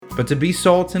But to be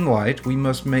salt and light, we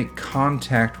must make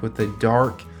contact with the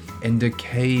dark and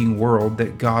decaying world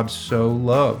that God so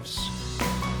loves.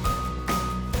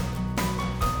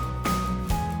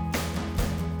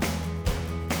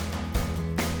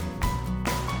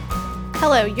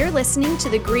 Hello, you're listening to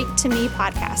the Greek to Me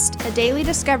podcast, a daily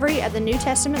discovery of the New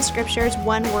Testament scriptures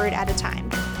one word at a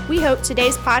time. We hope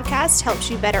today's podcast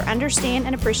helps you better understand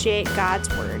and appreciate God's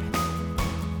word.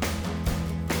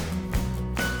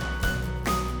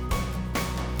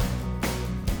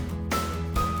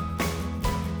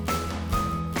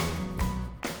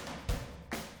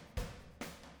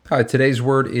 Hi, today's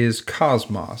word is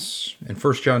cosmos. In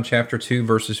 1 John chapter 2,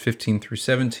 verses 15 through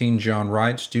 17, John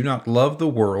writes, "Do not love the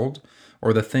world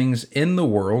or the things in the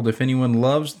world. If anyone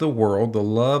loves the world, the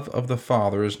love of the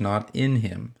Father is not in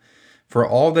him. For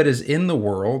all that is in the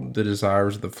world, the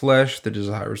desires of the flesh, the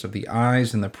desires of the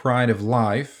eyes, and the pride of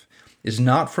life, is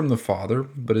not from the Father,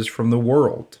 but is from the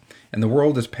world. And the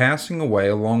world is passing away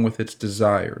along with its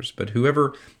desires, but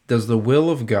whoever does the will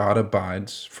of God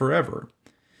abides forever."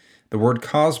 The word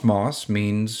cosmos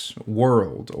means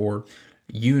world or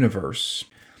universe.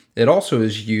 It also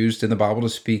is used in the Bible to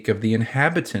speak of the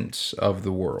inhabitants of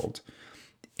the world.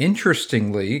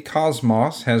 Interestingly,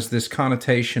 cosmos has this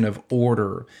connotation of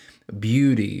order,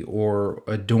 beauty, or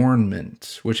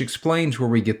adornment, which explains where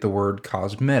we get the word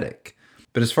cosmetic.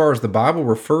 But as far as the Bible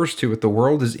refers to it, the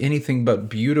world is anything but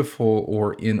beautiful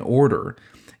or in order.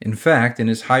 In fact, in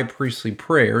his high priestly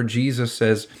prayer, Jesus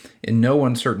says in no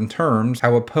uncertain terms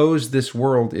how opposed this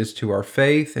world is to our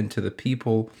faith and to the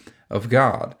people of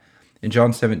God. In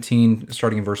John 17,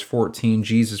 starting in verse 14,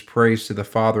 Jesus prays to the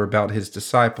Father about his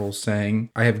disciples, saying,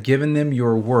 "I have given them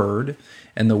your word,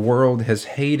 and the world has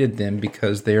hated them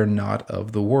because they are not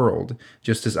of the world,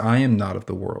 just as I am not of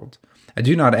the world. I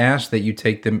do not ask that you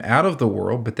take them out of the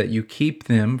world, but that you keep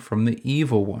them from the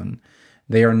evil one.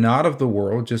 They are not of the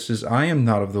world, just as I am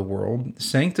not of the world.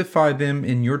 Sanctify them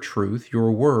in your truth. Your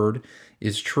word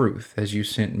is truth. As you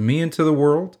sent me into the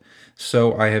world,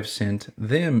 so I have sent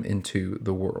them into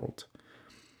the world."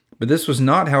 But this was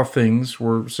not how things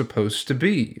were supposed to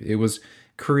be. It was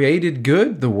created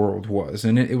good, the world was,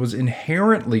 and it was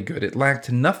inherently good. It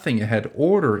lacked nothing. It had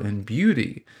order and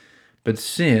beauty. But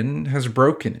sin has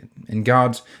broken it, and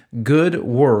God's good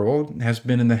world has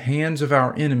been in the hands of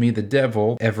our enemy, the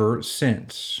devil, ever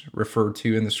since, referred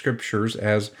to in the scriptures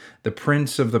as the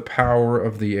prince of the power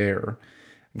of the air.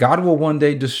 God will one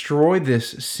day destroy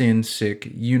this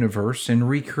sin-sick universe and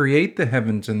recreate the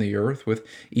heavens and the earth with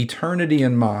eternity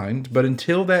in mind. But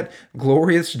until that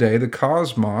glorious day, the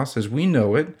cosmos, as we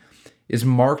know it, is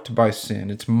marked by sin.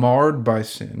 It's marred by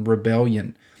sin,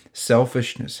 rebellion,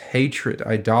 selfishness, hatred,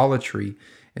 idolatry,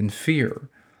 and fear.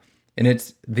 And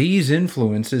it's these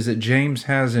influences that James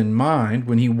has in mind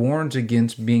when he warns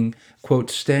against being,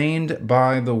 quote, stained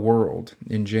by the world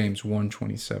in James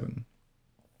 1:27.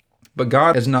 But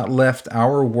God has not left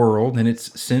our world and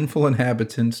its sinful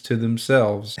inhabitants to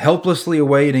themselves, helplessly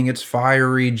awaiting its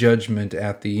fiery judgment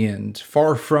at the end.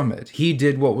 Far from it. He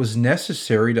did what was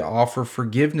necessary to offer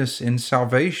forgiveness and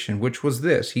salvation, which was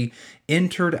this. He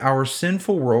entered our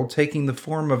sinful world, taking the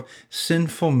form of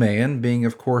sinful man, being,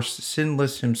 of course,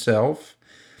 sinless himself.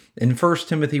 In 1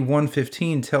 Timothy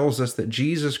 1:15 tells us that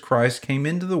Jesus Christ came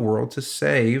into the world to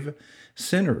save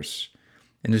sinners.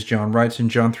 And as John writes in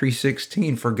John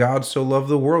 3:16, "For God so loved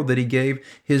the world that he gave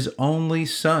his only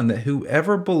Son, that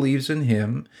whoever believes in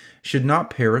him should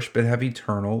not perish but have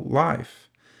eternal life."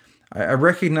 I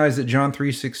recognize that John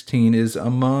 3:16 is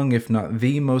among, if not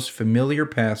the most familiar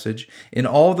passage in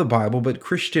all the Bible, but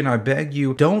Christian, I beg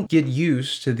you, don't get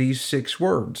used to these 6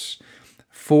 words.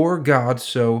 For God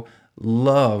so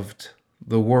loved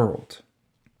the world.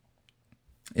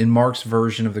 In Mark's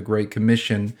version of the Great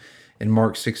Commission, in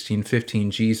Mark 16:15,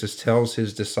 Jesus tells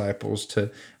his disciples to,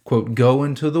 quote, "go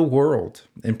into the world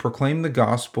and proclaim the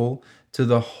gospel to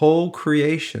the whole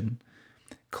creation."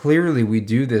 Clearly, we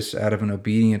do this out of an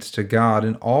obedience to God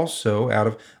and also out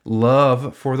of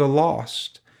love for the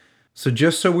lost. So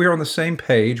just so we're on the same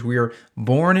page, we are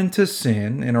born into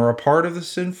sin and are a part of the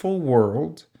sinful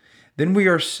world. Then we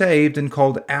are saved and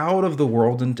called out of the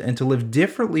world and to live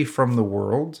differently from the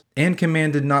world and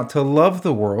commanded not to love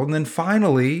the world. And then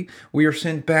finally, we are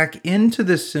sent back into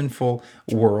this sinful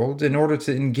world in order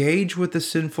to engage with the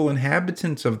sinful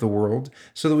inhabitants of the world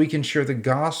so that we can share the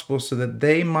gospel so that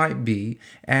they might be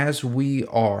as we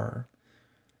are.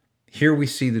 Here we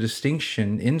see the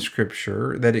distinction in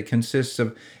Scripture that it consists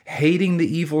of hating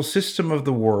the evil system of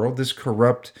the world, this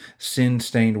corrupt,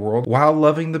 sin-stained world, while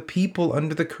loving the people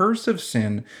under the curse of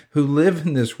sin who live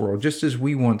in this world, just as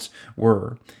we once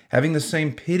were. having the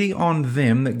same pity on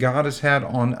them that God has had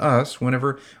on us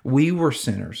whenever we were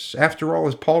sinners. After all,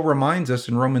 as Paul reminds us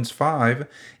in Romans 5,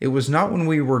 it was not when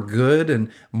we were good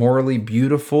and morally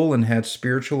beautiful and had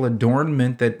spiritual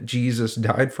adornment that Jesus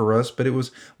died for us, but it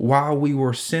was while we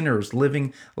were sinners,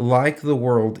 living like the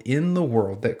world, in the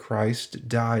world, that Christ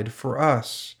died for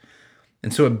us.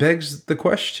 And so it begs the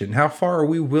question, how far are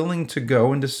we willing to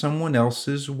go into someone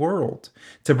else's world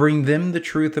to bring them the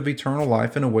truth of eternal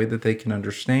life in a way that they can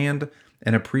understand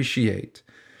and appreciate?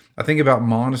 I think about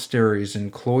monasteries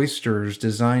and cloisters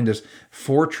designed as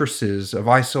fortresses of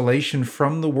isolation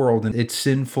from the world and its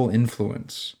sinful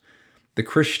influence. The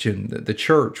Christian, the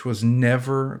church, was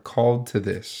never called to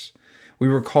this. We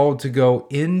were called to go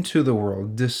into the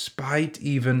world despite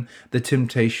even the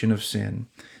temptation of sin,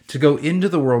 to go into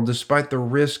the world despite the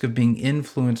risk of being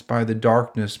influenced by the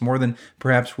darkness more than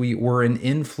perhaps we were an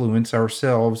influence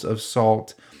ourselves of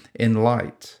salt and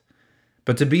light.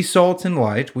 But to be salt and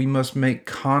light, we must make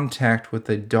contact with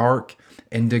a dark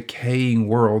and decaying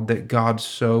world that God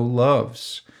so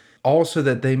loves, also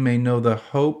that they may know the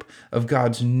hope of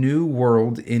God's new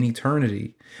world in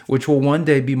eternity, which will one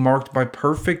day be marked by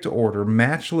perfect order,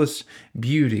 matchless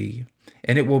beauty,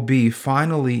 and it will be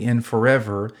finally and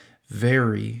forever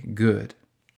very good.